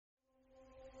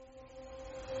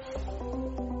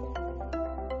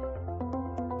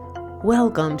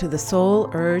Welcome to the Soul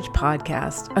Urge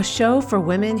Podcast, a show for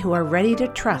women who are ready to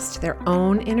trust their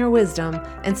own inner wisdom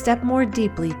and step more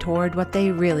deeply toward what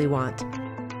they really want.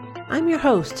 I'm your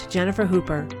host, Jennifer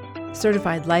Hooper,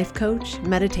 certified life coach,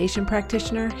 meditation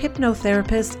practitioner,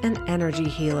 hypnotherapist, and energy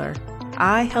healer.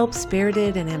 I help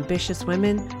spirited and ambitious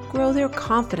women grow their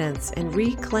confidence and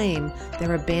reclaim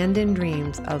their abandoned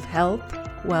dreams of health,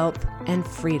 wealth, and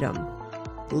freedom.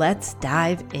 Let's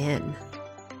dive in.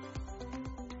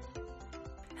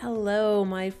 Hello,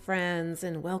 my friends,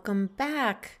 and welcome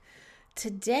back.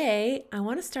 Today, I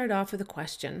want to start off with a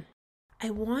question.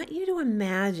 I want you to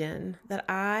imagine that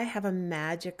I have a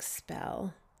magic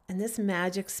spell, and this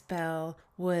magic spell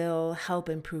will help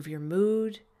improve your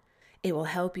mood. It will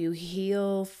help you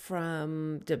heal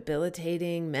from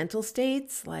debilitating mental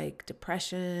states like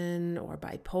depression or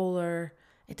bipolar.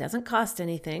 It doesn't cost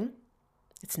anything.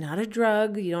 It's not a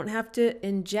drug. You don't have to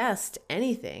ingest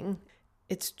anything.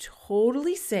 It's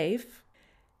totally safe.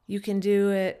 You can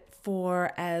do it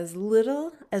for as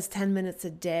little as 10 minutes a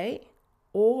day,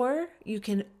 or you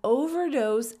can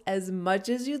overdose as much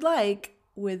as you'd like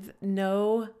with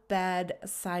no bad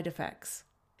side effects.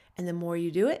 And the more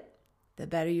you do it, the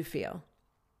better you feel.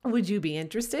 Would you be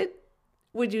interested?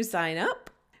 Would you sign up?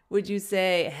 Would you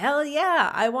say, hell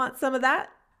yeah, I want some of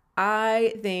that?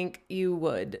 I think you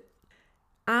would.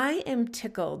 I am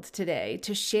tickled today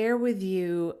to share with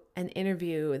you an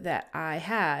interview that I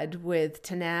had with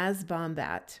Tanaz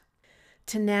Bamboat.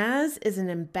 Tanaz is an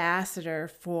ambassador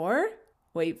for,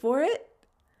 wait for it,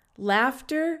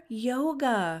 laughter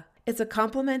yoga. It's a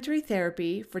complementary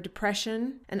therapy for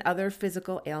depression and other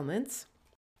physical ailments.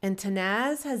 And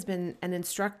Tanaz has been an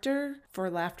instructor for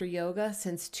laughter yoga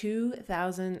since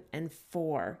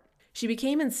 2004. She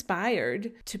became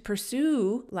inspired to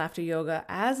pursue laughter yoga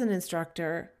as an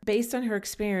instructor based on her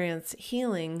experience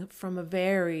healing from a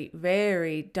very,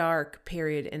 very dark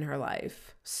period in her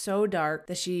life. So dark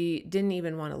that she didn't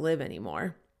even want to live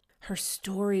anymore. Her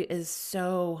story is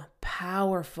so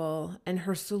powerful and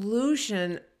her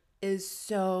solution is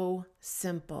so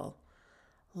simple.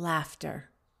 Laughter.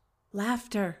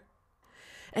 Laughter.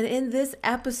 And in this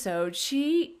episode,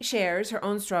 she shares her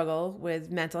own struggle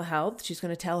with mental health. She's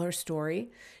going to tell her story.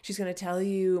 She's going to tell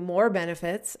you more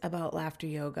benefits about laughter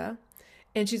yoga.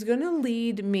 And she's going to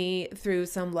lead me through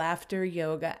some laughter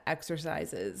yoga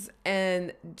exercises.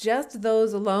 And just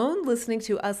those alone, listening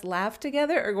to us laugh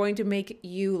together, are going to make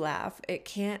you laugh. It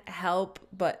can't help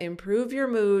but improve your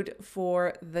mood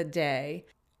for the day.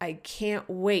 I can't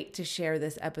wait to share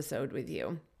this episode with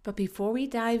you. But before we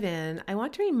dive in, I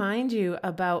want to remind you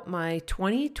about my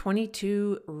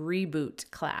 2022 Reboot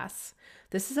class.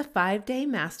 This is a 5-day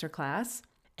masterclass.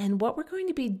 And what we're going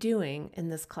to be doing in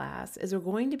this class is we're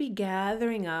going to be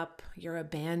gathering up your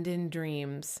abandoned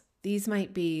dreams. These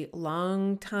might be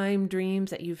long-time dreams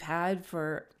that you've had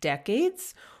for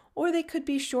decades, or they could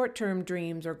be short-term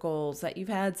dreams or goals that you've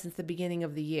had since the beginning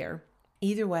of the year.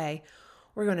 Either way,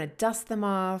 we're going to dust them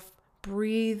off,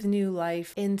 breathe new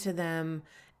life into them,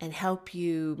 and help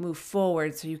you move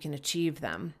forward so you can achieve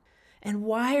them. And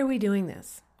why are we doing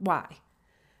this? Why?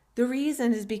 The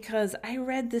reason is because I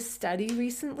read this study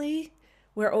recently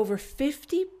where over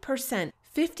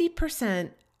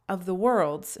 50% of the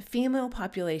world's female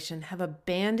population have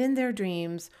abandoned their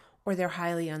dreams or they're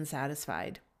highly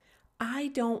unsatisfied. I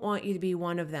don't want you to be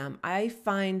one of them. I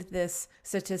find this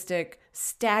statistic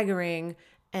staggering,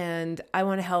 and I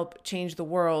want to help change the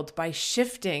world by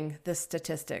shifting the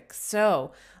statistics.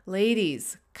 So,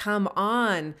 ladies, come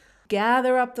on.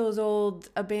 Gather up those old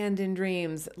abandoned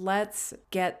dreams. Let's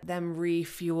get them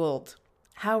refueled.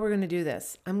 How we're going to do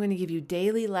this? I'm going to give you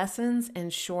daily lessons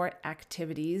and short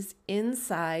activities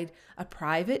inside a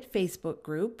private Facebook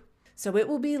group. So it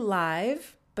will be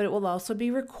live, but it will also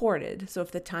be recorded. So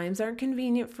if the times aren't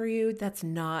convenient for you, that's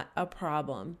not a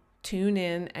problem. Tune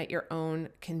in at your own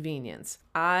convenience.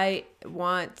 I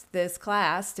want this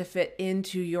class to fit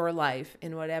into your life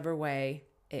in whatever way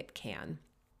it can.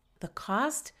 The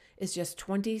cost is just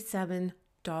 $27.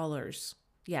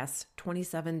 Yes,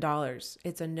 $27.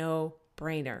 It's a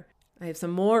no-brainer. I have some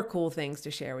more cool things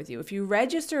to share with you. If you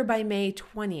register by May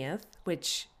 20th,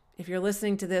 which if you're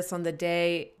listening to this on the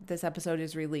day this episode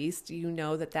is released, you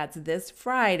know that that's this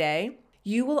Friday.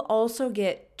 You will also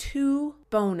get 2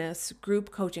 bonus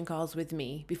group coaching calls with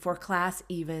me before class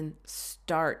even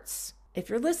starts. If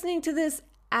you're listening to this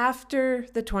after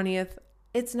the 20th,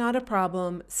 it's not a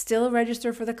problem. Still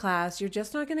register for the class. You're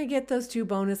just not going to get those 2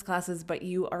 bonus classes, but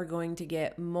you are going to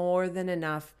get more than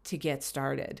enough to get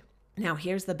started. Now,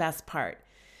 here's the best part.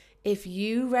 If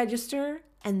you register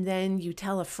and then you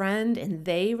tell a friend and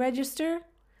they register,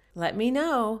 Let me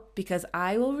know because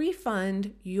I will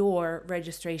refund your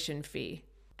registration fee.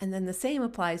 And then the same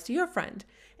applies to your friend.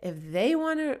 If they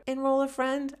want to enroll a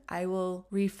friend, I will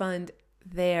refund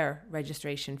their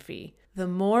registration fee. The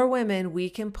more women we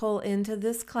can pull into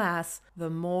this class, the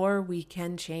more we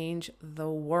can change the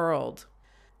world.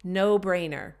 No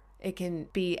brainer. It can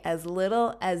be as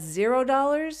little as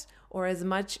 $0 or as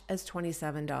much as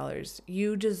 $27.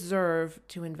 You deserve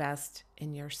to invest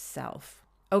in yourself.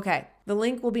 Okay, the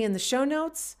link will be in the show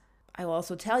notes. I will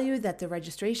also tell you that the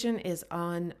registration is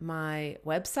on my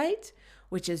website,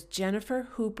 which is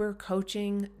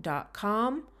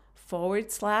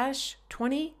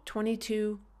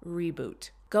jenniferhoopercoaching.com/2022 reboot.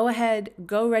 Go ahead,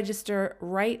 go register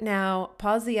right now.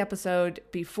 Pause the episode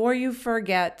before you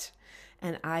forget,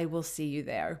 and I will see you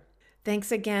there. Thanks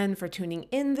again for tuning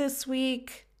in this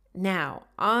week. Now,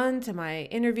 on to my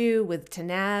interview with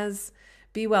Tanaz.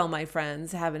 Be well, my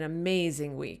friends. Have an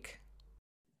amazing week.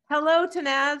 Hello,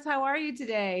 Tanaz. How are you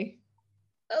today?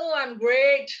 Oh, I'm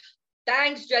great.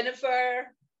 Thanks, Jennifer,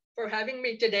 for having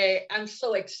me today. I'm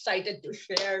so excited to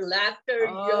share laughter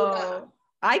yoga.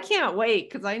 I can't wait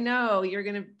because I know you're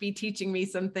going to be teaching me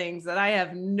some things that I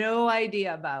have no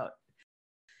idea about.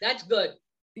 That's good.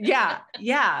 Yeah.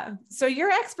 So your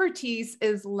expertise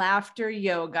is laughter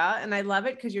yoga. And I love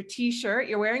it because your t-shirt,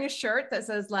 you're wearing a shirt that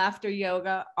says laughter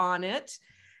yoga on it.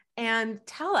 And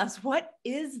tell us, what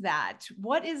is that?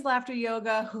 What is laughter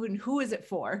yoga? Who is it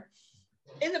for?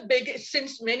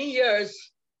 Since many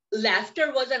years,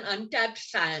 laughter was an untapped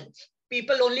science.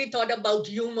 People only thought about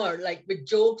humor, like with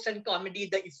jokes and comedy,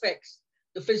 the effects,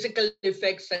 the physical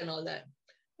effects and all that.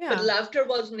 Yeah. But laughter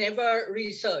was never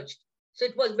researched. So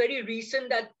it was very recent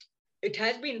that it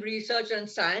has been researched, and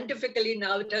scientifically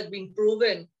now it has been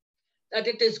proven that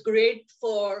it is great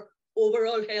for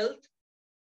overall health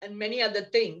and many other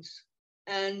things.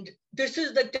 And this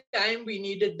is the time we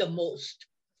need it the most.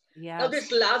 Yes. Now,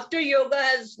 this laughter yoga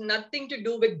has nothing to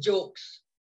do with jokes.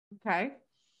 Okay.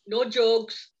 No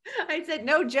jokes. I said,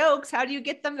 no jokes. How do you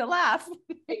get them to laugh?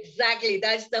 Exactly.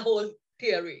 That's the whole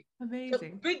theory.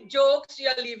 Amazing. So with jokes,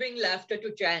 you're leaving laughter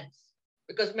to chance,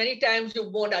 because many times you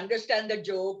won't understand the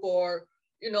joke, or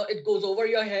it goes over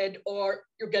your head, or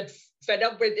you get fed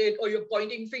up with it, or you're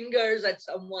pointing fingers at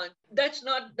someone. That's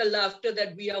not the laughter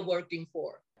that we are working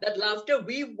for. That laughter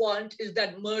we want is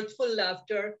that mirthful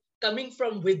laughter coming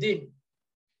from within.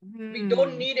 We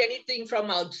don't need anything from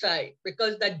outside,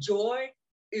 because that joy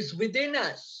is within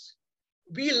us.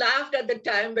 We laughed at the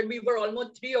time when we were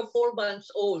almost 3 or 4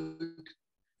 months old.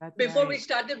 That's before we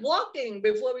started walking,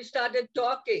 before we started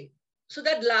talking. So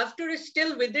that laughter is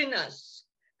still within us.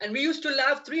 And we used to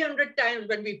laugh 300 times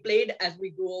when we played as we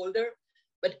grew older.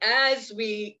 But as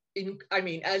we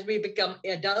become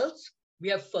adults, we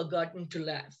have forgotten to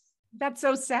laugh. That's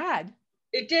so sad.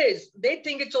 It is. They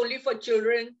think it's only for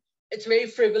children. It's very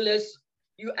frivolous.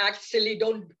 You act silly.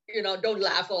 Don't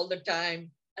laugh all the time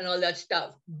and all that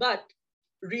stuff. But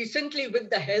recently, with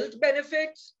the health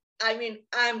benefits,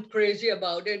 I'm crazy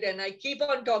about it. And I keep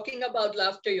on talking about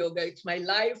laughter yoga. It's my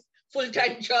life,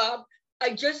 full-time job.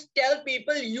 I just tell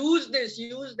people, use this.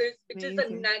 It is a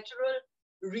natural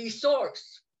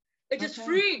resource. It is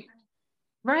free.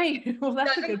 Right. Well,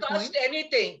 that's a good point. It doesn't cost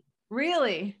anything.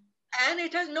 Really? And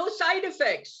it has no side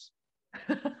effects.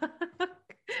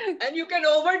 And you can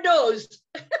overdose.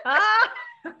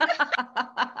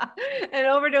 An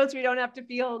overdose we don't have to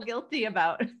feel guilty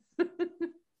about. And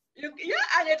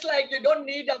it's like you don't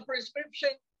need a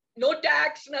prescription, no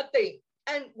tax, nothing.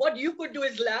 And what you could do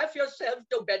is laugh yourself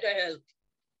to better health.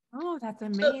 Oh, that's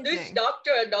amazing. So this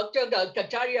Dr.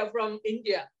 Kataria from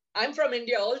India, I'm from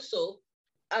India also.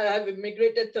 I have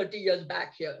immigrated 30 years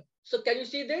back here. So can you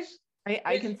see this?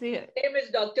 I can see it. His name is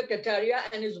Dr. Kataria,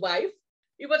 and his wife.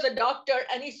 He was a doctor,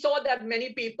 and he saw that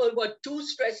many people were too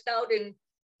stressed out in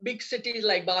big cities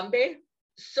like Bombay.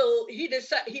 So he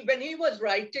decided, when he was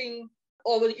writing,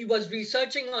 or he was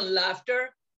researching on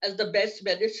laughter as the best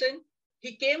medicine,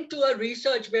 he came to a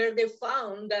research where they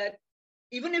found that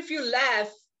even if you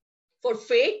laugh for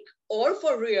fake or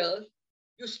for real,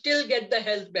 you still get the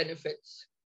health benefits.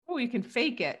 Oh, you can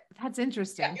fake it. That's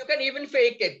interesting. Yeah, you can even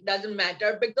fake it. Doesn't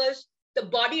matter, because the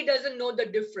body doesn't know the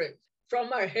difference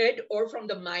from our head or from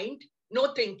the mind.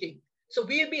 No thinking. So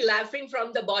we'll be laughing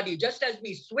from the body, just as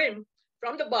we swim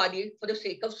from the body for the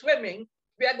sake of swimming.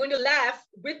 We are going to laugh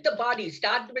with the body.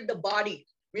 Start with the body.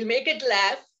 We'll make it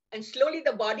laugh, and slowly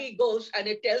the body goes and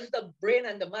it tells the brain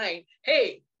and the mind,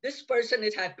 hey, this person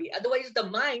is happy. Otherwise, the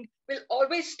mind will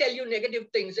always tell you negative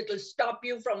things. It will stop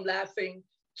you from laughing.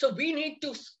 So we need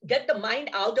to get the mind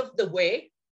out of the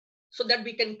way so that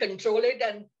we can control it,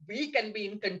 and we can be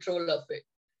in control of it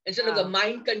instead of the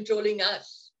mind controlling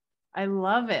us. I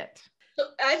love it. So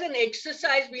as an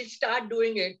exercise, we'll start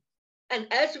doing it.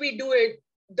 And as we do it,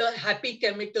 the happy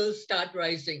chemicals start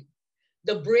rising.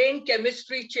 The brain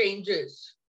chemistry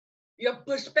changes. Your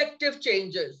perspective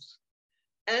changes.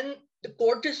 And the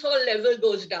cortisol level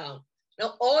goes down.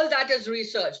 Now, all that is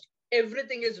researched.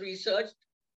 Everything is researched.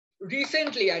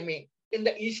 Recently, I mean, in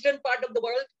the eastern part of the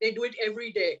world, they do it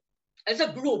every day as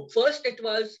a group. First, it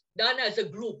was done as a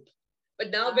group.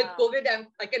 But now with COVID,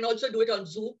 I can also do it on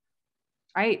Zoom.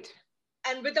 Right.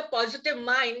 And with a positive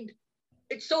mind,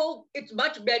 it's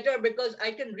much better because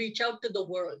I can reach out to the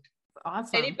world.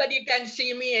 Awesome. Anybody can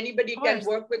see me, anybody can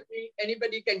work with me,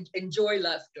 anybody can enjoy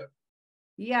laughter.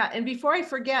 Yeah. And before I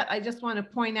forget, I just want to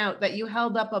point out that you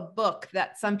held up a book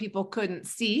that some people couldn't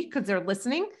see because they're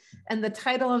listening. And the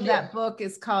title of that book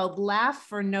is called Laugh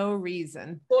for No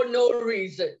Reason. For no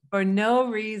reason. For no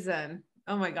reason.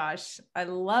 Oh my gosh. I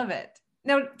love it.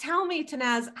 Now tell me,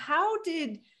 Tanaz, how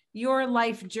did your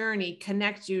life journey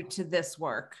connect you to this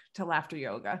work, to laughter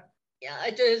yoga? Yeah,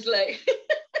 it is like,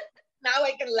 now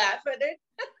I can laugh at it.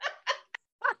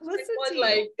 It was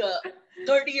like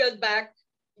 30 years back,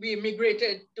 we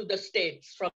immigrated to the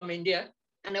States from India.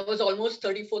 And I was almost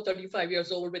 34, 35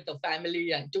 years old with a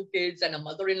family and 2 kids and a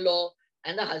mother-in-law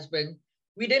and a husband.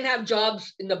 We didn't have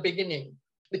jobs in the beginning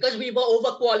because we were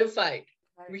overqualified.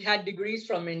 We had degrees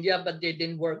from India, but they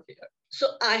didn't work here. So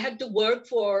I had to work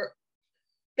for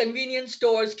convenience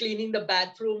stores, cleaning the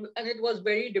bathroom, and it was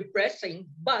very depressing,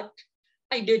 but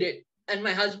I did it. And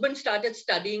my husband started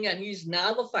studying, and he's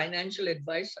now a financial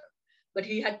advisor. But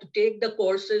he had to take the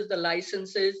courses, the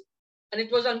licenses, and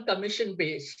it was on commission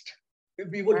based.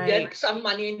 We would get some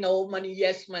money, no money,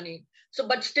 yes money. So,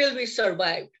 but still we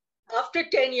survived. After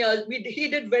 10 years, he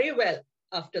did very well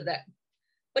after that.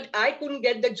 But I couldn't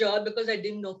get the job because I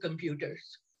didn't know computers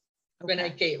when I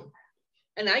came.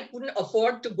 And I couldn't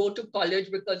afford to go to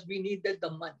college because we needed the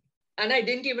money. And I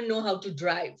didn't even know how to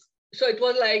drive. So it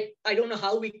was like, I don't know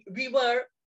how we were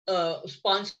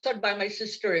sponsored by my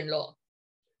sister-in-law.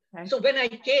 Okay. So when I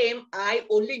came, I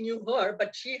only knew her,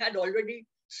 but she had already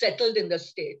settled in the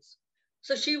States.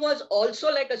 So she was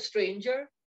also like a stranger.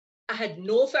 I had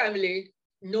no family,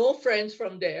 no friends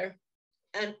from there.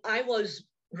 And I was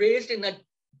raised in a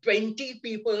 20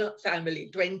 people family,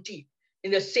 20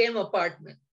 in the same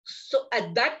apartment. So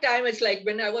at that time, it's like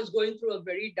when I was going through a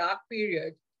very dark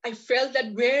period, I felt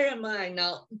that where am I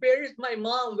now? Where is my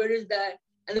mom? Where is that?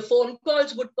 And the phone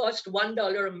calls would cost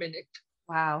 $1 a minute.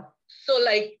 Wow. So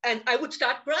like, and I would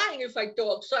start crying if I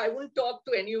talked. So I wouldn't talk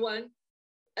to anyone.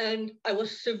 And I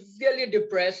was severely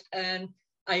depressed and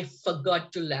I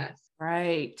forgot to laugh.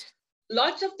 Right.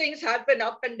 Lots of things happened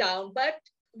up and down, but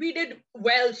we did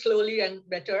well slowly and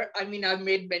better. I mean, I've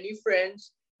made many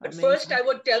friends. But first I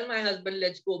would tell my husband,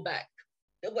 let's go back.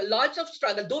 There were lots of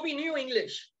struggle. Though we knew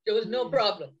English, there was no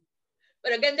problem.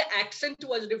 But again, the accent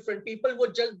was different. People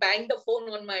would just bang the phone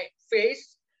on my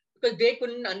face because they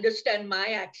couldn't understand my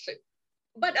accent.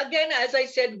 But again, as I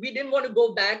said, we didn't want to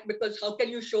go back because how can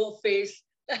you show a face?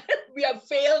 We have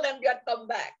failed and we had come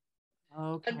back.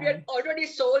 Okay. And we had already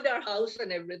sold our house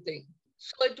and everything.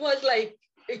 So it was like,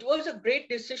 it was a great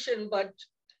decision. But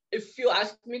if you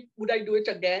ask me, would I do it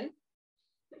again?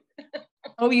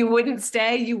 Oh, you wouldn't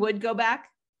stay? You would go back?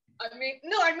 I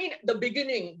mean, the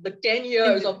beginning, the 10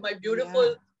 years of my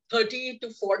beautiful 30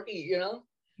 to 40, you know?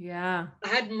 Yeah. I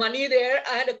had money there.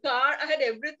 I had a car. I had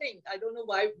everything. I don't know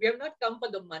why. We have not come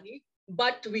for the money,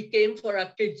 but we came for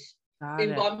our kids.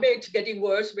 In Bombay, it's getting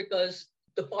worse because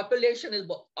the population is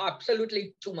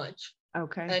absolutely too much.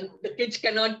 Okay. And the kids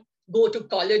cannot go to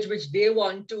college, which they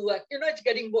want to. You know, it's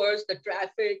getting worse, the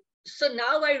traffic. So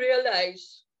now I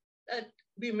realize that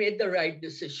we made the right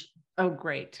decision. Oh,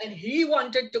 great. And he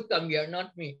wanted to come here,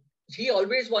 not me. He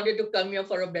always wanted to come here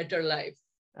for a better life.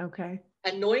 Okay.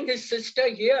 And knowing his sister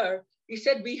here, he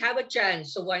said, we have a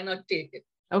chance, so why not take it?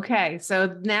 Okay.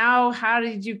 So now how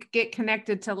did you get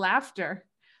connected to laughter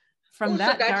from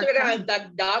that dark time?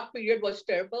 That dark period was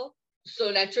terrible.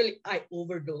 So naturally, I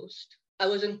overdosed. I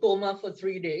was in coma for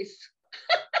 3 days.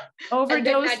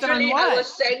 Overdosed on what?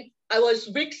 I was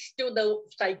fixed to the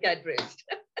psychiatrist.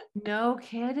 No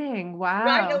kidding. Wow.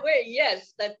 Right away,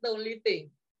 yes. That's the only thing.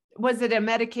 Was it a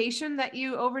medication that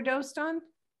you overdosed on?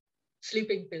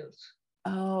 Sleeping pills.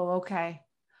 Oh, okay.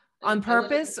 On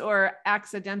purpose or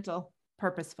accidental?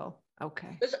 Purposeful.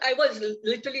 Okay. Because I was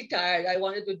literally tired. I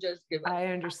wanted to just give up. I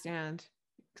understand.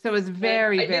 So it was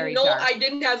very, very dark. I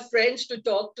didn't have friends to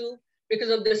talk to because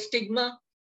of the stigma.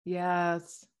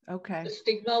 Yes. Okay. The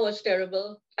stigma was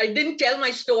terrible. I didn't tell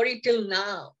my story till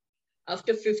now,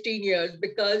 after 15 years,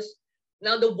 because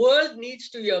now the world needs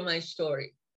to hear my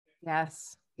story.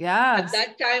 Yes. At Yes.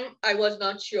 that time, I was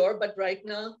not sure, but right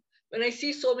now, when I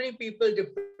see so many people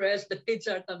depressed, the kids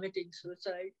are committing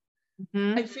suicide, I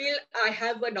Hmm. feel I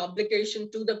have an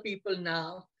obligation to the people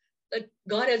now that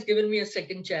God has given me a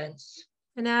second chance.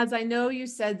 And as I know you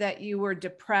said that you were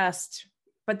depressed,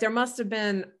 but there must have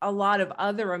been a lot of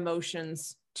other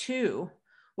emotions too.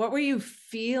 What were you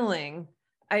feeling?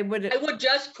 I I would, would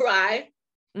just cry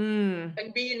mm,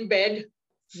 and be in bed,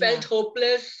 felt yeah,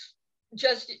 hopeless,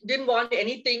 just didn't want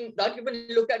anything, not even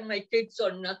look at my kids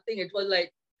or nothing. It was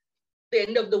like the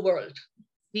end of the world.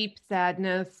 deep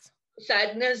sadness,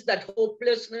 Sadness, that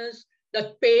hopelessness,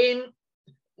 that pain,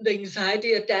 the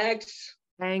anxiety attacks,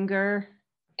 anger,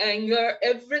 anger,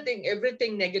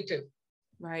 everything negative.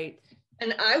 right?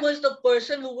 And I was the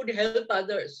person who would help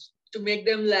others to make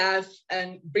them laugh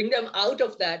and bring them out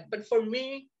of that. But for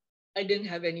me, I didn't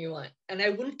have anyone and I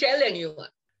wouldn't tell anyone.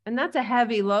 And that's a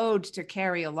heavy load to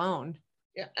carry alone.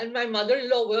 Yeah. And my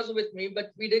mother-in-law was with me,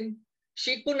 but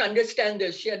she couldn't understand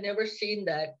this. She had never seen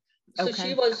that. So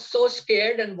she Okay. was so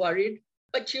scared and worried,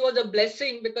 but she was a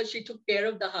blessing because she took care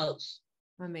of the house.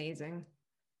 Amazing.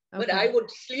 But I Okay. would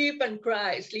sleep and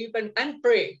cry, sleep and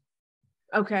pray.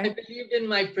 I Okay. believed in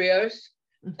my prayers.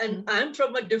 And Mhm. I'm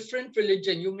from a different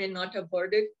religion. You may not have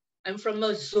heard it. I'm from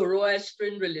a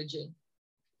Zoroastrian religion,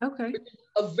 Okay. which is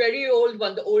a very old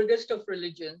one, the oldest of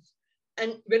religions.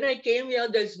 And when I came here,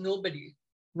 there's nobody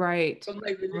Right. from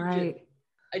my religion. Right.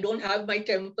 I don't have my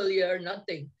temple here,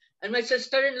 nothing. And my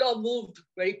sister-in-law moved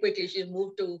very quickly. She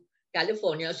moved to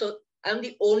California. So I'm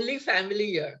the only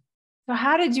family here. So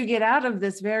how did you get out of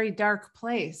this very dark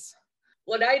place?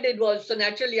 What I did was, so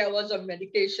naturally I was on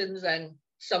medications and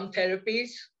some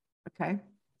therapies. Okay.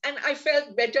 And I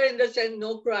felt better in the sense,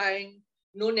 no crying,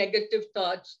 no negative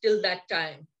thoughts till that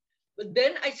time. But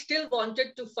then I still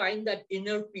wanted to find that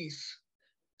inner peace.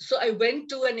 So I went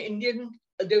to an Indian,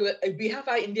 we have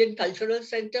our Indian Cultural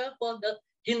Center for the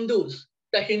Hindus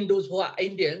who are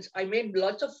Indians. I made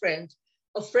lots of friends.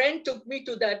 A friend took me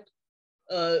to that,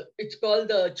 it's called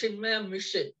the Chinmaya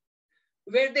Mission,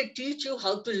 where they teach you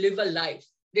how to live a life.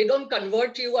 They don't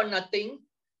convert you or nothing,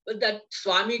 but that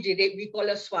Swamiji, we call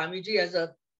a Swamiji as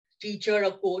a teacher,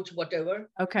 a coach, whatever.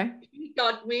 Okay. He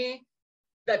taught me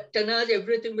that Tanaz,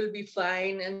 everything will be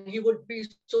fine. And he would be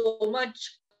so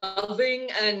much loving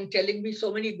and telling me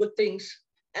so many good things.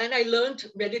 And I learned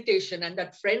meditation. And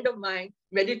that friend of mine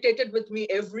meditated with me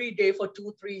every day for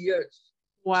 2, 3 years.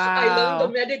 So I learned the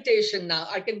Wow. meditation now.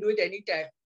 I can do it anytime.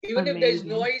 Even if there's Amazing.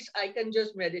 noise, I can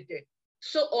just meditate.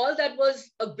 So all that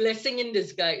was a blessing in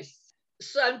disguise.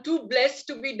 So I'm too blessed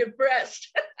to be depressed.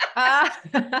 Ah,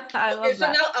 I Okay, love so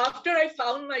that. now after I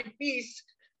found my peace,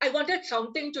 I wanted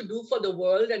something to do for the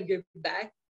world and give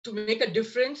back to make a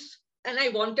difference. And I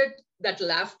wanted that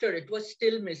laughter. It was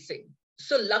still missing.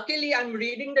 So luckily, I'm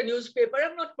reading the newspaper.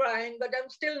 I'm not crying, but I'm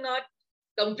still not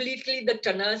completely the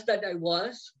Tanaz that I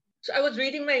was. So I was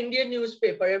reading my Indian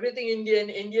newspaper, everything Indian,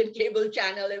 Indian cable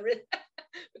channel, everything,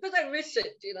 because I miss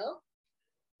it.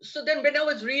 So then when I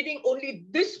was reading only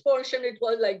this portion, it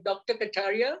was like Dr.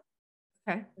 Kataria,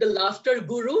 Okay. the laughter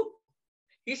guru,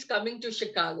 he's coming to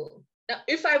Chicago. Now,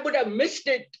 if I would have missed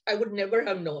it, I would never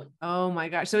have known. Oh my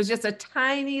gosh. So it's just a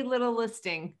tiny little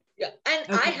listing. Yeah. And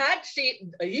I Okay. had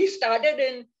seen, he started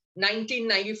in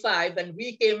 1995 and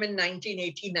we came in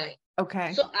 1989.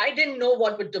 Okay. So I didn't know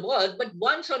what it was. But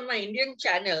once on my Indian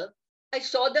channel, I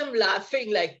saw them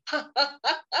laughing like, ha, ha,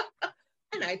 ha, ha.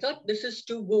 And I thought, this is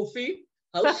too goofy.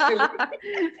 How silly.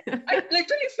 I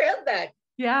literally felt that.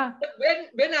 Yeah. But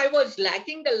when I was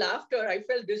lacking the laughter, I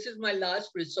felt this is my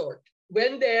last resort.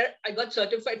 When there, I got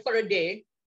certified for a day.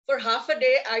 For half a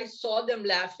day, I saw them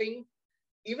laughing,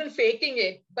 even faking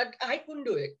it, but I couldn't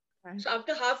do it. Okay. So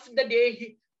after half the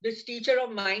day, this teacher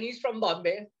of mine, he's from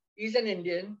Bombay. He's an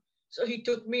Indian. So he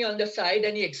took me on the side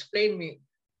and he explained me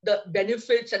the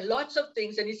benefits and lots of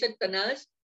things. And he said, Tanaz,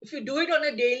 if you do it on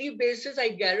a daily basis, I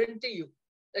guarantee you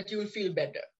that you will feel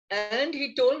better. And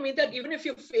he told me that even if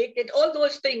you fake it, all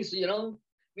those things,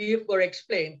 we were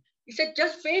explained. He said,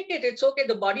 just fake it. It's okay.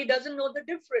 The body doesn't know the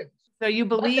difference. So you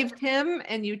But believed him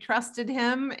and you trusted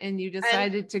him and you and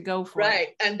decided to go for it.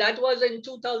 right. And that was in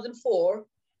 2004.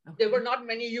 There Okay. were not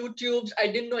many YouTubes. I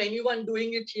didn't know anyone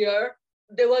doing it here.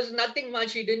 There was nothing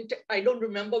much. I don't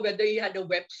remember whether he had a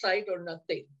website or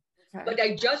nothing. Okay. But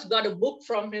I just got a book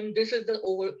from him. This is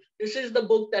the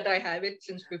book that I have it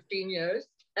since 15 years.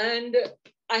 And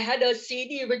I had a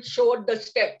CD which showed the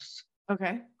steps.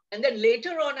 Okay. And then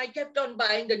later on, I kept on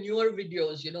buying the newer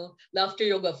videos, laughter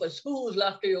yoga for schools,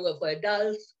 laughter yoga for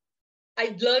adults.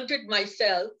 I learned it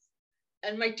myself.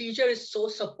 And my teacher is so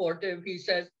supportive. He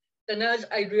says, Tanaz,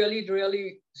 I really,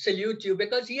 really salute you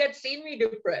because he had seen me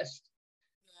depressed.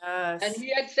 And Yes.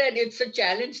 he had said, it's a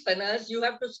challenge, Tanaz. You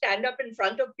have to stand up in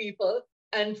front of people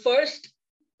and first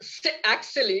act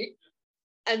silly,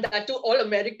 and that to all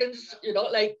Americans,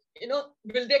 will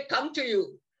they come to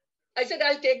you? I said,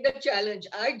 I'll take the challenge.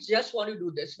 I just want to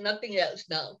do this, nothing else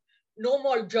now. No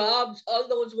more jobs. All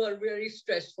those were very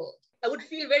stressful. I would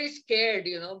feel very scared,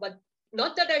 but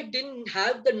not that I didn't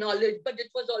have the knowledge, but it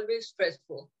was always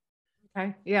stressful.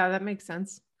 Okay. Yeah, that makes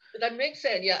sense. That makes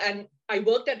sense. Yeah. And I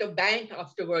worked at a bank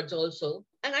afterwards also.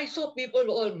 And I saw people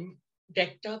all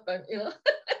decked up and,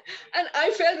 and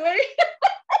I felt very,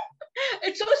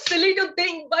 it's so silly to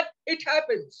think, but it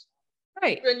happens.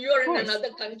 Right. When you're Of in course.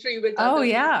 another country with Oh, other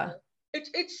yeah.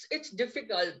 people, it's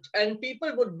difficult. And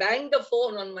people would bang the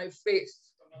phone on my face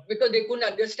because they couldn't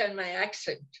understand my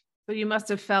accent. So you must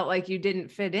have felt like you didn't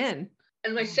fit in.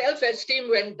 And my self-esteem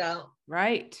went down.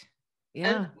 Right.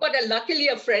 Yeah. But luckily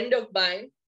a friend of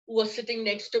mine who was sitting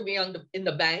next to me in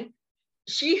the bank,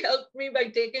 she helped me by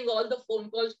taking all the phone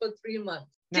calls for 3 months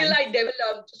till Nice. I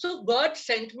developed. So God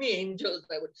sent me angels,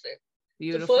 I would say.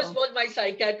 Beautiful. So first was my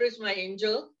psychiatrist, my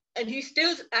angel, and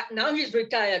now he's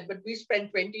retired, but we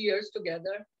spent 20 years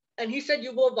together. And he said,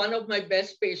 you were one of my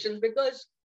best patients because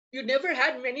you never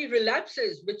had many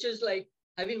relapses, which is like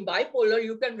having bipolar,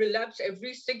 you can relapse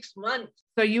every 6 months.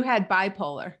 So you had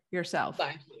bipolar yourself?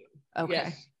 Bipolar. Okay.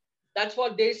 Yes. That's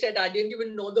what they said. I didn't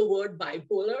even know the word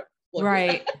bipolar.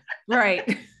 Right.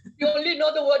 Right. You only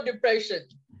know the word depression.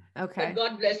 Okay. But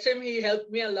God bless him. He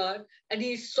helped me a lot. And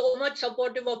he's so much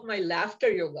supportive of my laughter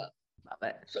yoga. Love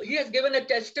it. So he has given a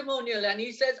testimonial and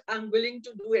he says, I'm willing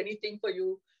to do anything for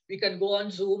you. We can go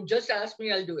on Zoom. Just ask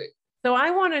me, I'll do it. So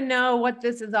I want to know what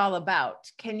this is all about.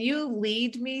 Can you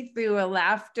lead me through a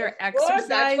laughter exercise? Well,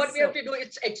 that's what we have to do.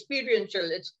 It's experiential.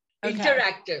 It's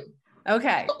interactive.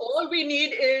 Okay. So all we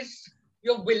need is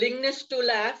your willingness to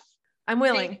laugh. I'm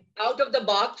willing. Think out of the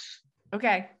box.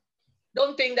 Okay.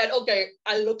 Don't think that, okay,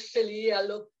 I'll look silly.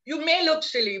 You may look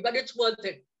silly, but it's worth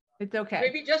it. It's okay.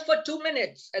 Maybe just for 2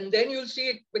 minutes, and then you'll see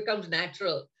it becomes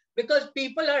natural because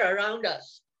people are around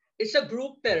us. It's a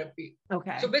group therapy.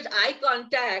 Okay. So with eye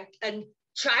contact and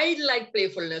childlike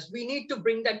playfulness, we need to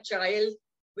bring that child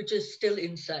which is still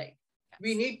inside.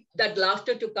 We need that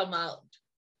laughter to come out.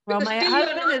 Well, my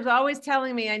husband is always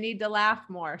telling me I need to laugh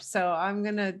more. So I'm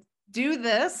going to do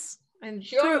this and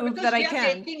prove that I can. We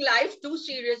are taking life too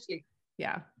seriously.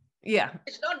 Yeah. Yeah.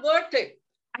 It's not worth it.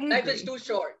 Life agree. is too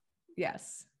short.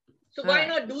 Yes. So why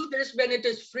not do this when it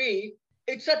is free?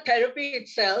 It's a therapy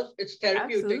itself. It's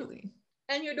therapeutic. Absolutely.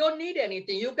 And you don't need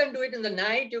anything. You can do it in the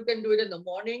night. You can do it in the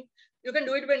morning. You can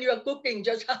do it when you are cooking.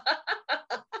 Just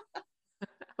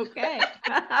okay.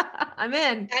 I'm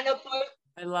in. And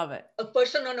I love it. A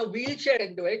person on a wheelchair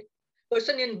can do it. A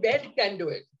person in bed can do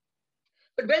it.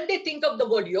 But when they think of the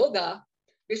word yoga,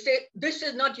 they say, this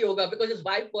is not yoga because his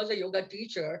wife was a yoga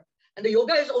teacher. And the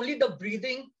yoga is only the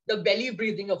breathing, the belly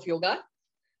breathing of yoga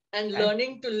and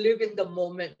learning to live in the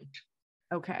moment.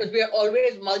 Okay. Because we are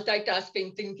always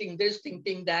multitasking, thinking this,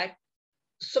 thinking that.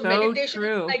 So meditation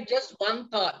is like just one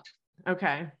thought.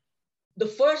 Okay. The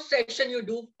first session you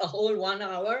do a whole 1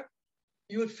 hour,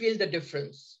 you would feel the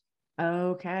difference.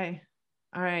 Okay.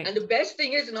 All right. And the best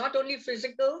thing is not only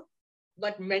physical,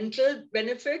 but mental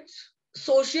benefits,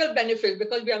 social benefits,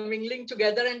 because we are mingling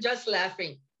together and just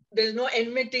laughing. There's no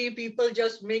enmity. People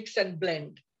just mix and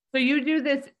blend. So you do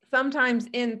this sometimes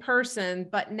in person,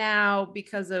 but now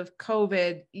because of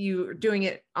COVID, you're doing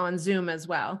it on Zoom as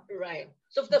well. Right.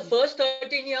 So for the first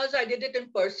 13 years, I did it in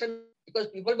person because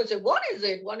people would say, what is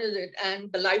it? What is it?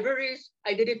 And the libraries,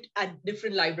 I did it at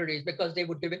different libraries because they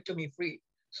would give it to me free.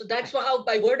 So that's how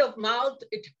by word of mouth,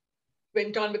 it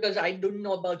went on because I didn't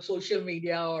know about social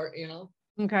media or,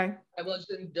 Okay. I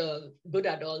wasn't good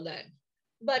at all that.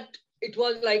 But it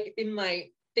was like in my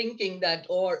thinking that,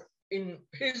 or in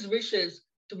his wishes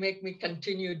to make me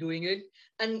continue doing it.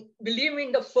 And believe me,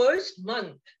 in the first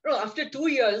month, after 2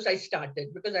 years, I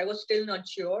started because I was still not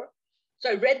sure.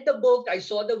 So I read the book, I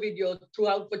saw the video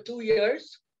throughout for 2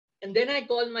 years. And then I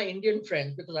called my Indian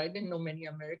friends because I didn't know many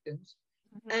Americans.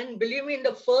 And believe me, in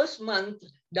the first month,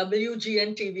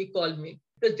 WGN TV called me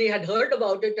because they had heard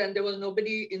about it and there was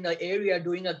nobody in the area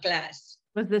doing a class.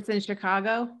 Was this in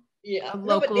Chicago? Yeah,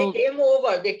 no, but they came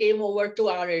over. They came over to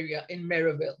our area in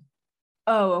Maryville.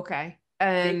 Oh, okay.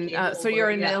 And so you're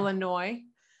in Illinois,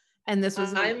 and this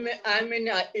was I'm in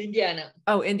Indiana.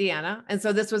 Oh, Indiana. And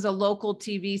so this was a local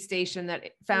TV station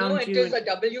that found you. No, it is a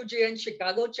WGN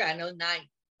Chicago Channel 9.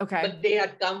 Okay. But they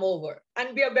had come over,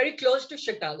 and we are very close to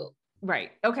Chicago.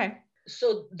 Right. Okay.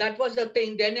 So that was the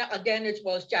thing. Then again, it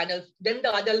was channels. Then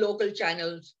the other local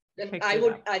channels. Then I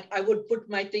would put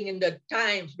my thing in the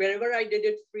Times wherever I did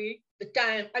it free. the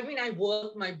time, I mean, I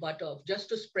work my butt off just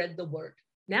to spread the word.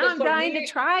 Now Because I'm for dying to me,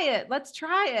 try it. Let's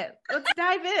try it. Let's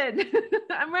dive in.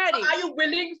 I'm ready. are you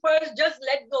willing first? Just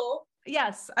let go.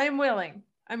 Yes, I'm willing.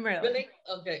 I'm willing. Willing?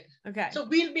 Okay. Okay. So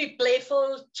we'll be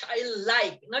playful,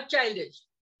 childlike, not childish,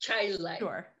 childlike.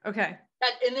 Sure. Okay.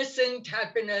 That innocent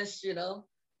happiness,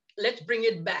 let's bring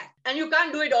it back. And you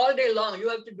can't do it all day long. You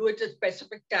have to do it at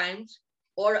specific times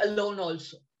or alone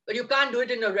also. But you can't do it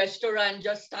in a restaurant,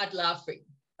 just start laughing.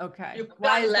 Okay. You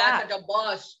Why can't is laugh that? at a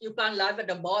boss. You can't laugh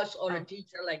at a boss or a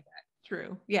teacher like that.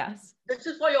 True. Yes. This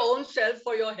is for your own self,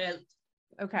 for your health.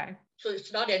 Okay. So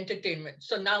it's not entertainment.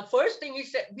 So now, first thing he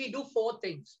said, we do 4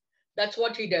 things. That's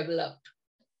what he developed.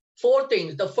 4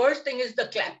 things. The first thing is the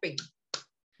clapping.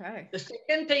 Okay. The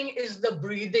second thing is the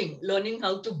breathing, learning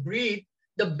how to breathe,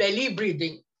 the belly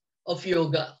breathing of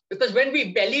yoga. Because when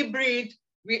we belly breathe,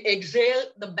 we exhale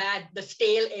the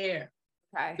stale air,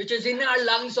 Okay. which is in our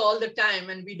lungs all the time,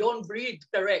 and we don't breathe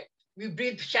correct. We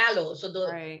breathe shallow. So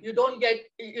you don't get,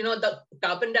 the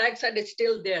carbon dioxide is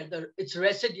still there. It's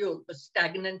residue, the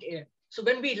stagnant air. So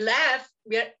when we laugh,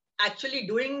 we are actually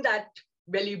doing that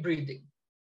belly breathing.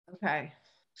 Okay.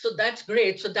 So that's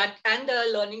great. So that, and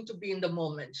learning to be in the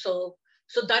moment. So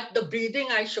that the breathing,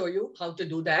 I show you how to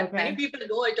do that. Okay. Many people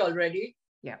know it already.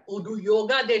 Yeah. Who do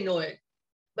yoga, they know it.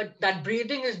 But that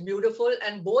breathing is beautiful.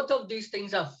 And both of these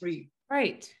things are free.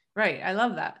 Right. Right. I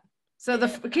love that. So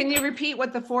can you repeat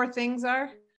what the 4 things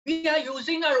are? We are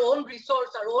using our own resource,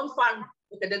 our own fund.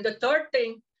 Okay, then the third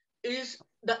thing is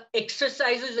the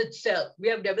exercises itself. We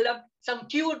have developed some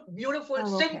cute, beautiful,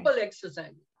 simple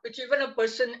exercises, which even a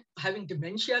person having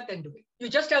dementia can do it. You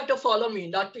just have to follow me,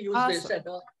 not to use this at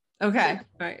all. Okay.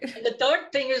 Right. And the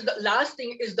third thing is, the last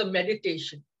thing is the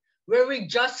meditation, where we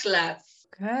just laugh.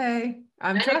 Okay.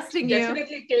 I'm trusting you. It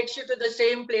definitely takes you to the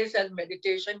same place as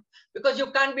meditation, because you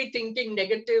can't be thinking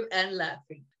negative and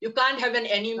laughing. You can't have an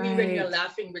enemy when you're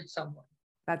laughing with someone.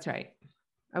 That's right.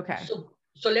 Okay.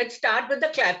 So let's start with the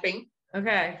clapping.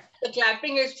 Okay. The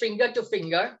clapping is finger to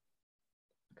finger.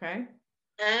 Okay.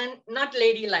 And not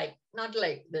ladylike, not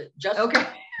like the just 1,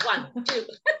 2.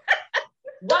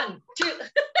 1, 2.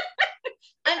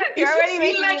 And if you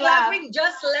feel like laughing,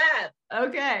 just laugh.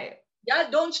 Okay. Yeah,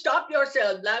 don't stop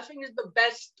yourself. Laughing is the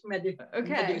best medicine.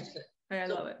 Okay. I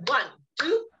love it. 1,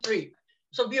 2, 3.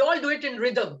 So we all do it in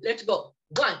rhythm. Let's go.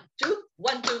 1, 2,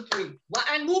 1, 2, 3.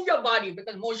 And move your body,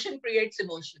 because motion creates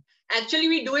emotion. Actually,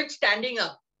 we do it standing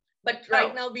up. But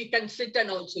right now we can sit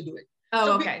and also do it.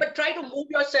 But try to move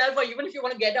yourself, or even if you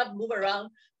want to get up, move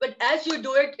around. But as you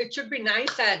do it, it should be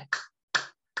nice and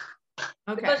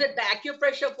because the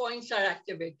acupressure points are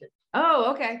activated.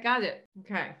 Oh, okay. Got it.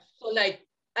 Okay. So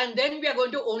and then we are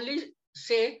going to only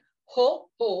say ho,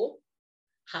 ho,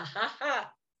 ha, ha,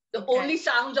 ha. The only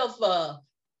sounds of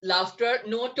laughter,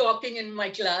 no talking in my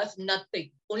class, nothing.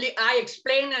 Only I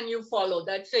explain and you follow.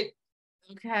 That's it.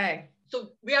 Okay.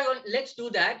 So let's do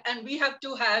that. And we have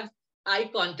to have eye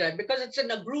contact, because it's in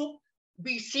a group.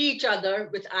 We see each other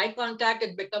with eye contact.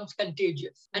 It becomes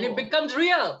contagious and it becomes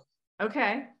real.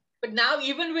 Okay. But now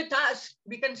even with us,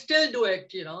 we can still do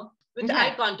it, with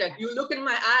eye contact. You look in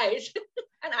my eyes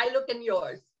and I look in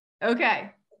yours.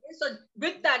 Okay. So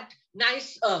with that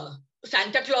nice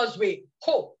Santa Claus way,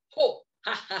 ho, ho,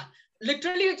 ha, ha.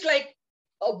 Literally, it's like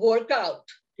a workout.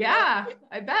 Yeah,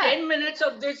 I bet. 10 minutes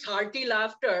of this hearty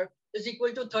laughter is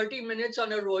equal to 30 minutes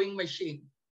on a rowing machine.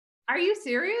 Are you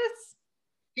serious?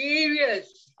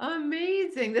 Serious.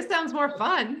 Amazing. This sounds more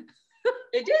fun.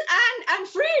 It is, and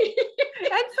free.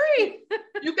 And free.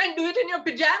 You can do it in your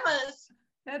pajamas.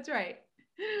 That's right.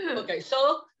 Okay,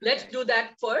 so let's do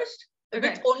that first.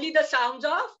 With only the sounds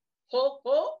of ho,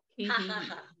 ho, ha, ha,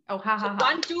 ha. Oh, ha, ha,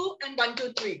 ha. 1, 2, and 1,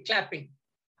 2, 3, clapping.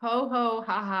 Ho, ho,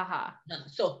 ha, ha, ha.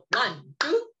 So 1,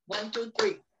 2, 1, 2,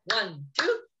 3. 1,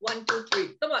 2, 1, 2, 3.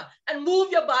 Come on. And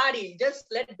move your body. Just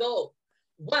let go.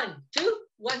 1, 2,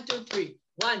 1, 2, 3.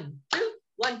 1, 2,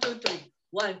 1, 2, 3.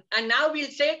 1. And now we'll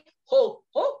say ho,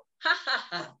 ho, ha, ha,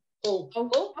 ha. Ho, ho,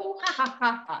 ho, ha,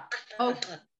 ha, ha. Ho.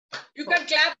 You can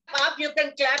clap up, you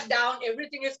can clap down.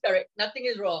 Everything is correct. Nothing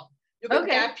is wrong. You can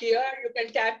tap here, you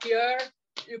can tap here.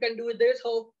 You can do this,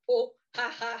 ho, ho,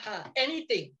 ha, ha, ha.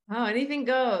 Anything. Oh, anything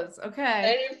goes.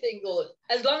 Okay. Anything goes.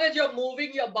 As long as you're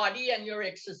moving your body and you're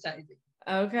exercising.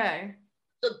 Okay.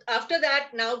 So after that,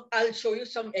 now I'll show you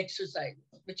some exercises,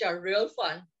 which are real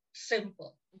fun,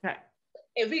 simple. Okay.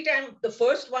 Every time, the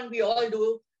first one we all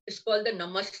do is called the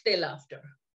namaste laughter.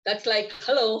 That's like,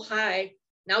 hello, hi.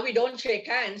 Now we don't shake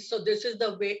hands. So this is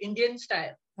the way, Indian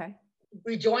style. Okay.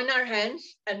 We join our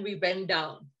hands and we bend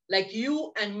down. Like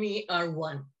you and me are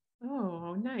one.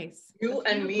 Oh, nice. You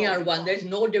and me are one. There's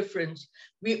no difference.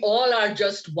 We all are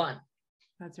just one.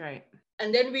 That's right.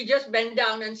 And then we just bend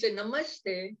down and say,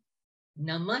 namaste,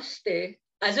 namaste.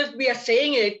 As if we are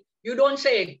saying it, you don't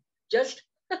say it. Just,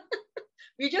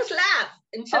 we just laugh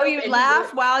instead Oh, of you any laugh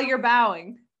word. while you're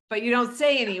bowing, but you don't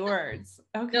say any words.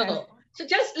 Okay. No. So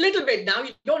just a little bit. Now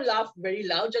you don't laugh very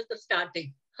loud, just the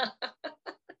starting. Come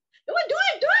on, do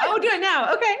it. Oh, do it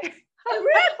now. Okay.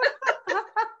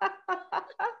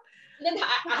 Then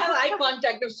I have eye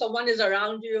contact if someone is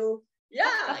around you.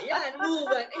 Yeah, and move.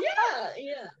 And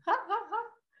yeah.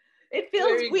 It feels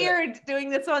Very weird doing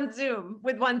this on Zoom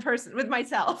with one person, with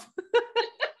myself.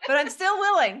 But I'm still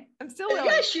willing.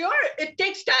 Yeah, sure. It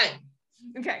takes time.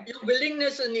 Okay. Your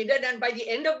willingness is needed. And by the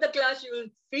end of the class, you will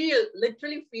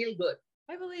literally feel good.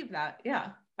 I believe that.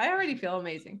 Yeah. I already feel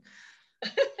amazing.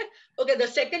 Okay, the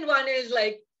second one is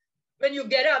like, when you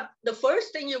get up, the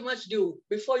first thing you must do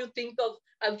before you think of,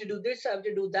 I have to do this, I have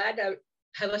to do that, I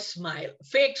have a smile,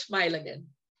 fake smile again.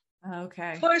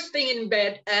 Okay. First thing in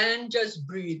bed, and just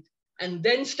breathe and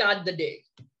then start the day.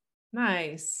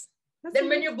 Nice. Then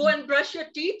when you go and brush your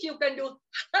teeth, you can do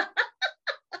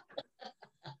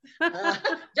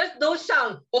just those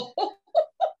sounds.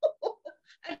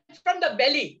 And from the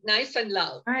belly, nice and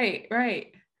loud. Right.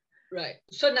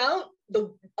 So now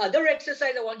the other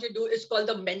exercise I want you to do is called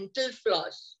the mental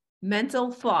floss.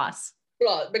 Mental floss.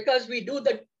 Because we do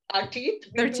our teeth,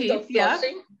 we do the flossing. Yeah.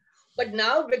 But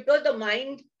now because the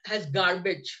mind has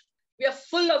garbage, we are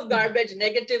full of garbage,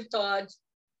 negative thoughts,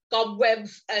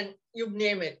 cobwebs, and you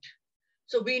name it.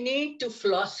 So we need to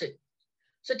floss it.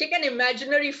 So take an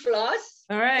imaginary floss.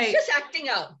 All right. It's just acting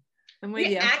out. I'm with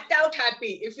you. Act out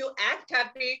happy. If you act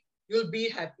happy, you'll be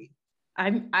happy.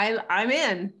 I'm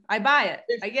in. I buy it.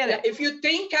 I get it. If you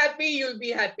think happy, you'll be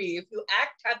happy. If you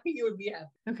act happy, you'll be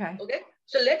happy. Okay.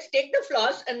 So let's take the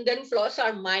floss and then floss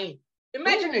our mind.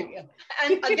 Imaginary. Ooh.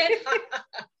 And again.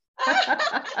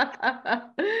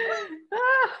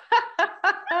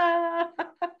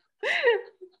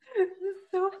 This is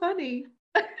so funny.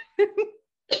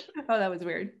 Oh, that was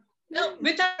weird. Now,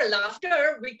 with our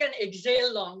laughter, we can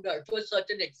exhale longer to a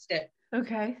certain extent.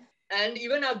 Okay. And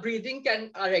even our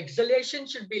our exhalation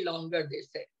should be longer, they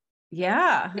say.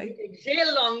 Yeah. If you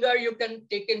exhale longer, you can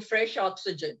take in fresh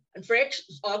oxygen. And fresh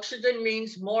oxygen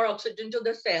means more oxygen to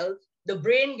the cells. The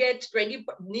brain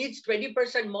needs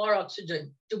 20% more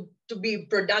oxygen to be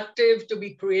productive, to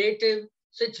be creative.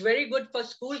 So it's very good for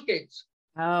school kids.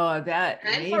 Oh, that.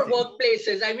 And amazing. for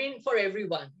workplaces. I mean, for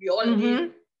everyone. We all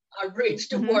need our brains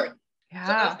to work. Yeah.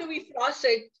 So after we floss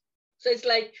it, so it's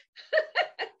like,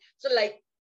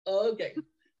 okay.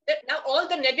 Now all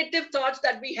the negative thoughts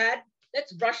that we had,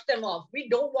 let's brush them off. We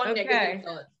don't want negative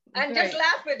thoughts. And just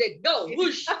laugh with it. Go,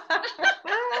 whoosh.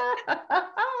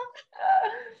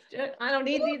 I don't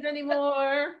need these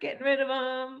anymore. Getting rid of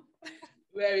them.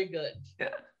 Very good.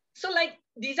 Yeah. So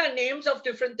these are names of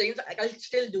different things. I'll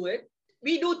still do it.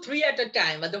 We do 3 at a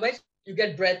time. Otherwise, you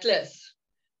get breathless.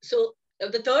 So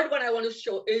the third one I want to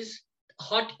show is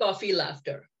hot coffee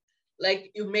laughter.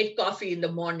 Like you made coffee in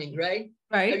the morning, right?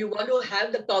 Right. Or you want to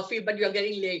have the coffee, but you're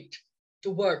getting late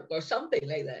to work or something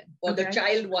like that. Or the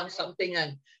child wants something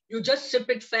and you just sip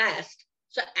it fast.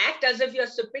 So act as if you're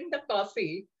sipping the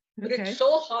coffee, but it's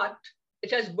so hot,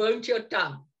 it has burnt your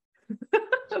tongue.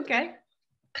 Okay.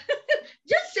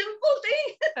 Just simple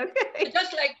thing. Okay.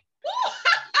 Just like,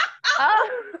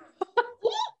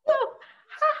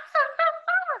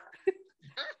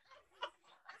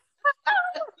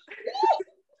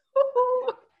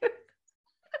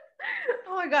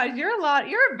 oh my gosh,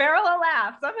 you're a barrel of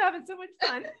laughs. I'm having so much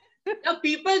fun. Now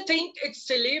people think it's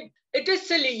silly. It is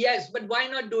silly, yes, but why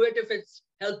not do it if it's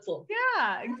helpful?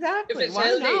 Yeah, exactly. If it's why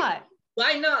healthy. not?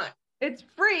 Why not? It's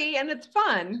free and it's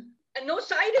fun. And no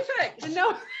side effects. And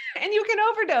and you can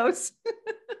overdose.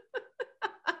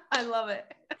 I love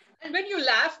it. And when you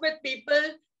laugh with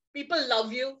people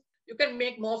love you. You can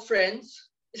make more friends.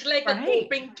 It's like a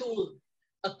coping tool.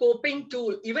 A coping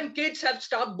tool. Even kids have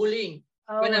stopped bullying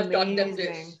when I've taught them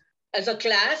this. As a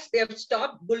class, they have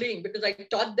stopped bullying because I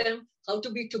taught them how to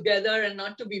be together and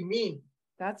not to be mean.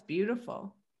 That's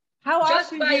beautiful. How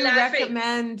often do you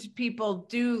recommend people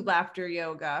do laughter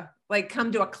yoga? Like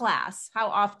come to a class? How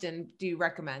often do you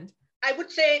recommend? I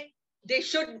would say they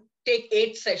should take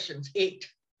 8 sessions. 8.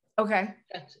 Okay.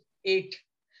 That's 8.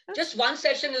 Just one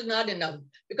session is not enough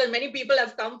because many people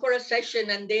have come for a session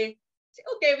and they say,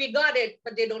 okay, we got it,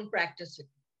 but they don't practice it.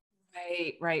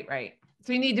 Right.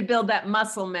 So you need to build that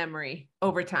muscle memory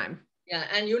over time. Yeah,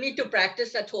 and you need to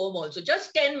practice at home also.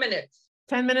 Just 10 minutes.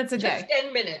 10 minutes a day. Just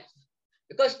 10 minutes.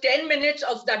 Because 10 minutes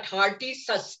of that hearty,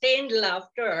 sustained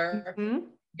laughter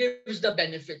gives the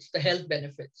benefits, the health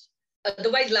benefits.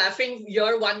 Otherwise, laughing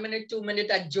your 1 minute, 2 minute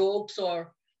at jokes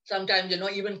or Sometimes,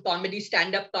 even comedy,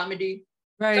 stand-up comedy.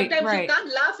 Right, Sometimes you right,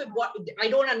 can't laugh at what I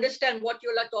don't understand what you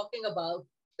are talking about,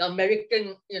 the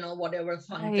American, whatever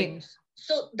fun right. things.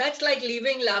 So that's like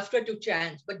leaving laughter to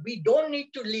chance, but we don't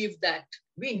need to leave that.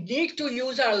 We need to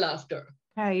use our laughter.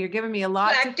 Okay, you're giving me a So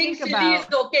lot to acting think silly is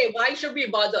about. okay. Why should we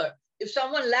bother? If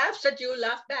someone laughs at you,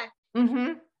 laugh back.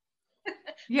 Mm-hmm.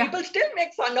 Yeah. People still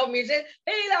make fun of me, say,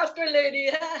 hey, laughter lady.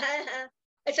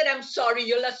 I said, I'm sorry,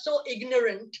 you're so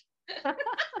ignorant.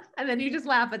 And then you just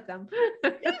laugh at them.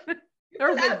 Yeah,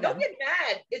 Or laugh. with Don't them. get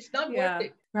mad. It's not worth Yeah,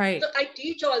 it. right. So I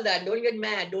teach all that. Don't get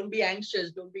mad. Don't be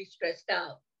anxious. Don't be stressed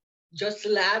out. Just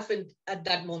laugh at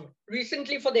that moment.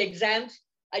 Recently, for the exams,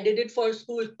 I did it for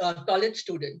college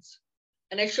students.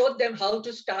 And I showed them how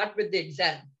to start with the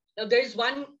exam. Now, there is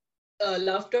one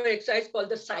laughter exercise called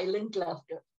the silent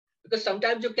laughter, because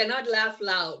sometimes you cannot laugh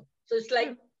loud. So it's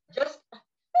like just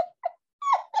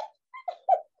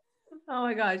Oh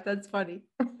my gosh, that's funny.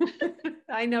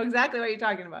 I know exactly what you're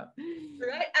talking about.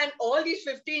 right. And all these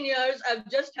 15 years, I've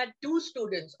just had two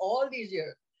students all these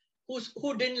years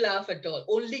who didn't laugh at all.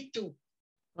 Only two.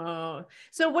 Oh,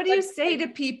 so what do you But say to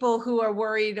people who are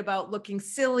worried about looking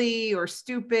silly or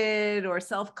stupid or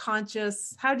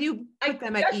self-conscious? How do you I put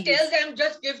them at just tell ease? them,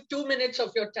 just give 2 minutes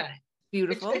of your time.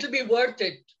 Beautiful. It'll be worth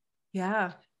it.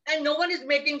 Yeah, And no one is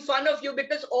making fun of you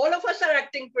because all of us are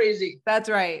acting crazy. that's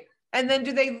right. And then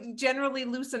do they generally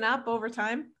loosen up over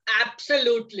time?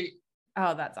 Absolutely.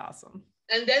 Oh, that's awesome.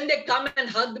 And then they come and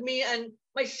hug me, and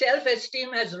my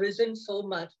self-esteem has risen so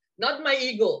much. Not my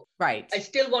ego. Right. I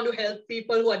still want to help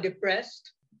people who are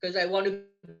depressed because I want to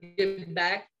give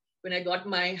back when I got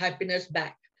my happiness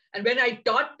back. And when I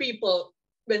taught people,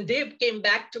 when they came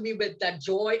back to me with that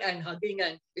joy and hugging,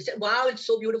 and they said, wow, it's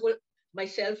so beautiful, my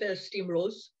self-esteem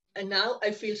rose. And now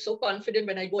I feel so confident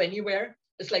when I go anywhere.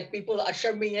 It's like people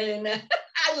usher me in.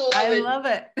 I love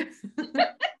it.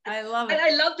 I love And it.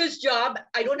 I love this job.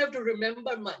 I don't have to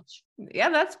remember much. Yeah,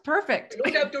 that's perfect. I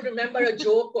don't have to remember a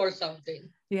joke or something.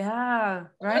 Yeah,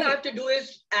 All I right. have to do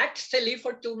is act silly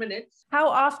for 2 minutes. How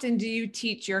often do you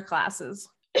teach your classes?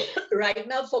 Right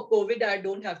now for COVID, I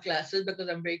don't have classes because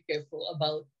I'm very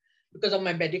careful because of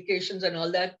my medications and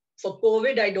all that. For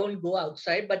COVID, I don't go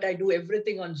outside, but I do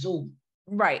everything on Zoom.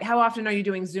 Right. How often are you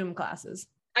doing Zoom classes?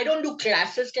 I don't do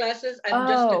classes. I'm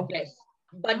just a guest.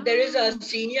 But there is a Oh.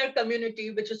 senior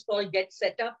community, which is called Get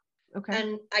Set Up. Okay.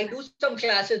 And I do some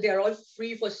classes. They are all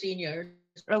free for seniors.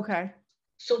 Okay.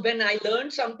 So when I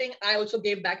learned something, I also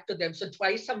gave back to them. So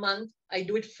twice a month, I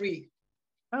do it free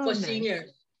for Nice.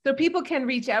 seniors. So people can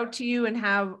reach out to you and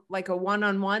have like a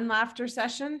one-on-one laughter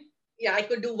session? Yeah, I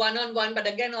could do one-on-one, but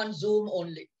again on Zoom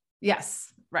only.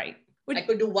 Yes, right. I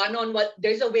could do one-on-one.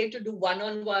 There's a way to do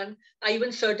one-on-one. I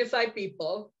even certify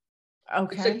people.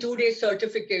 Okay. It's a 2-day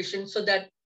certification so that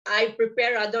I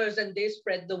prepare others and they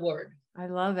spread the word. I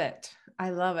love it. I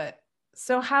love it.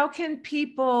 So how can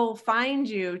people find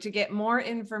you to get more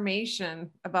information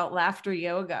about laughter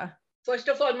yoga? First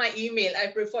of all, my email. I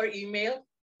prefer email.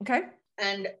 Okay.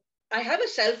 And I have a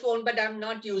cell phone, but I'm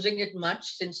not using it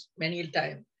much since many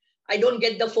time. I don't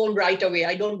get the phone right away.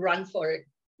 I don't run for it.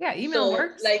 Yeah, email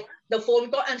works. Like the phone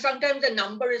call, and sometimes the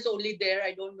number is only there.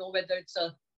 I don't know whether it's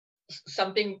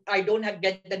something. I don't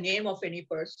get the name of any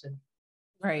person.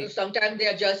 Right. So sometimes they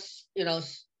are just,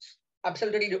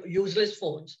 absolutely useless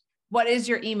phones. What is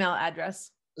your email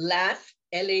address? Laugh,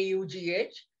 Laugh.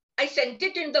 I sent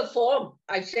it in the form.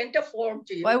 I sent a form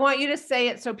to you. Well, I want you to say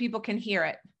it so people can hear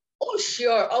it. Oh,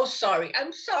 sure. Oh, sorry.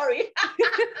 I'm sorry.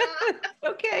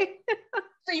 Okay.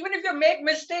 So even if you make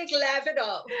mistakes, laugh it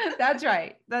off. That's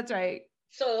right. That's right.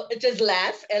 So it is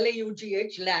laugh,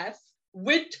 Laugh, laugh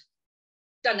with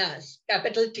Tanaz,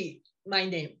 capital T, my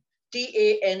name,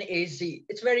 Tanaz.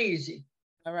 It's very easy.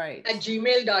 All right. At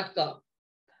gmail.com.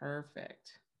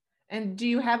 Perfect. And do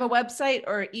you have a website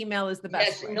or email is the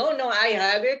best? Yes, way? no, I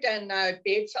have it and I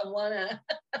paid someone.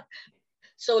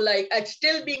 So like it's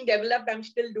still being developed. I'm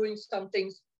still doing some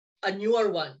things, a newer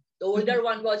one. The older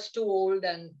one was too old.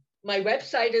 And my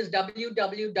website is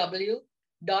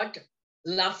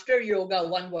www.laughteryoga,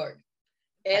 one word,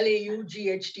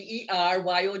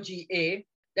 Laughtheryoga,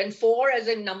 then 4 as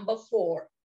in number 4.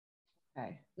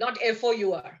 Okay. Not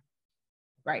FOUR.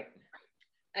 Right.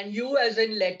 And U as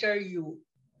in letter U,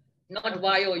 not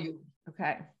YOU.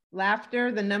 Okay.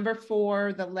 Laughter, the number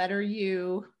 4, the letter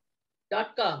U.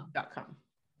 .com.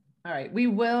 All right. We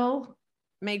will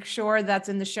make sure that's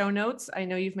in the show notes. I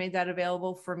know you've made that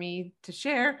available for me to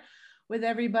share with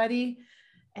everybody.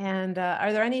 And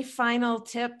are there any final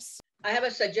tips? I have a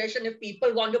suggestion. If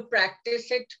people want to practice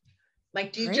it, my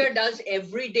teacher does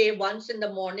every day, once in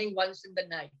the morning, once in the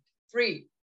night, free.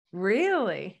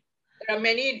 Really? There are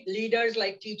many leaders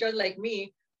like teachers like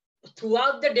me.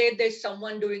 Throughout the day, there's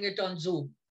someone doing it on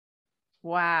Zoom.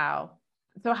 Wow.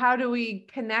 So how do we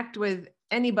connect with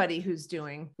anybody who's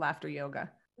doing laughter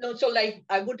yoga? No, so like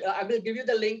I will give you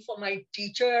the link for my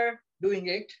teacher doing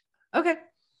it. Okay.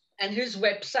 And his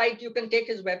website, you can take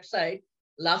his website,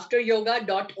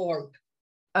 laughteryoga.org.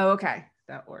 Oh, okay.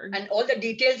 .org. And all the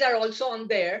details are also on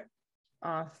there.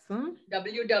 Awesome.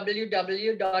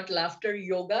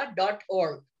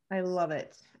 www.laughteryoga.org. I love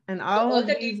it. And So all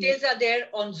the these... details are there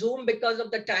on Zoom because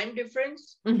of the time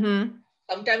difference. Mm-hmm.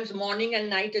 Sometimes morning and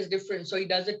night is different. So he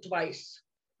does it twice.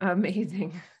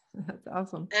 Amazing. That's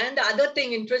awesome. And the other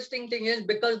interesting thing is,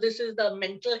 because this is the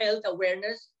mental health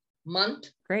awareness month.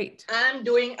 Great. I'm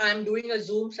doing a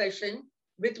Zoom session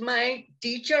with my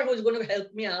teacher who's going to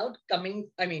help me out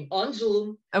on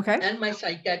Zoom. Okay. And my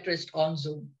psychiatrist on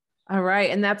Zoom. All right.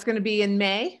 And that's going to be in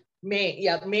May? May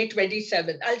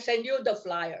 27th. I'll send you the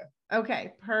flyer.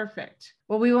 Okay, perfect.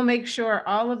 Well, we will make sure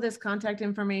all of this contact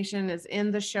information is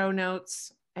in the show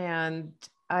notes. And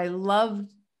I love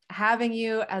having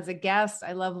you as a guest.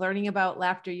 I love learning about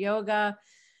laughter yoga.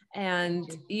 And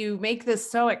you make this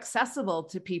so accessible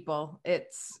to people.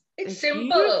 It's simple,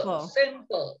 beautiful.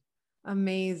 Simple.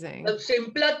 Amazing. The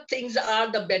simpler things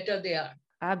are, the better they are.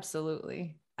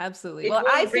 Absolutely. Absolutely. It well,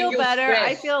 I feel better. Stress.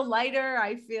 I feel lighter.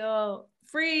 I feel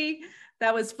free.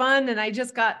 That was fun. And I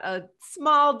just got a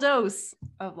small dose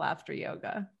of laughter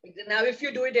yoga. Now, if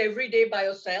you do it every day by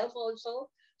yourself also,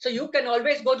 so you can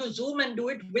always go to Zoom and do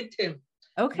it with him.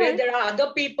 Okay. Where there are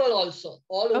other people also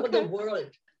all over the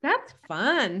world. That's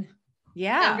fun.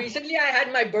 Yeah. And recently I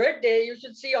had my birthday. You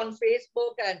should see on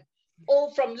Facebook, and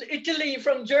from Italy,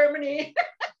 from Germany.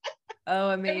 Oh,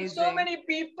 amazing. So many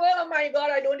people. Oh my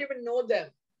God, I don't even know them.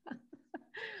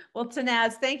 Well,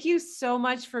 Tanaz, thank you so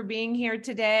much for being here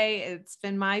today. It's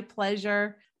been my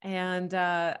pleasure. And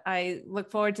I look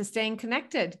forward to staying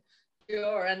connected.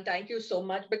 Sure. And thank you so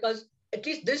much, because at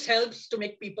least this helps to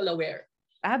make people aware.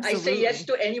 Absolutely. I say yes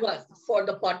to anyone for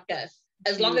the podcast,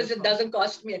 as long as it doesn't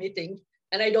cost me anything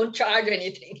and I don't charge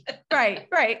anything. Right.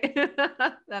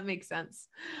 That makes sense.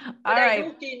 But I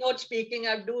do keynote speaking.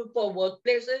 I do it for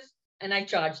workplaces and I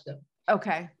charge them.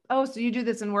 Okay. Oh, so you do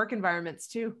this in work environments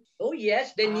too? Oh,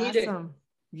 yes. They need it.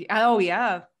 Oh,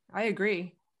 yeah. I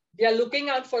agree. They are looking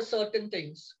out for certain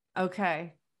things.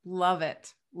 Okay. Love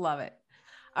it. Love it.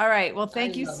 All right. Well,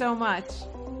 thank you so much.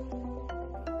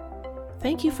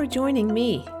 Thank you for joining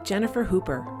me, Jennifer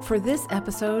Hooper, for this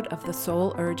episode of the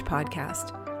Soul Urge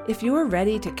podcast. If you are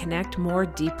ready to connect more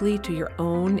deeply to your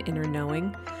own inner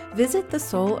knowing, visit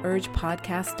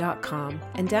thesoulurgepodcast.com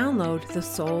and download the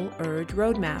Soul Urge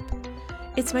Roadmap.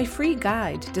 It's my free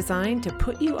guide designed to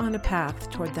put you on a path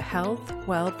toward the health,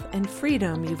 wealth, and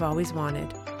freedom you've always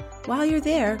wanted. While you're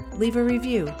there, leave a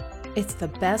review. It's the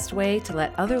best way to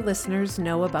let other listeners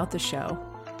know about the show.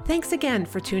 Thanks again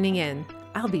for tuning in.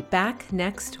 I'll be back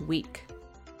next week.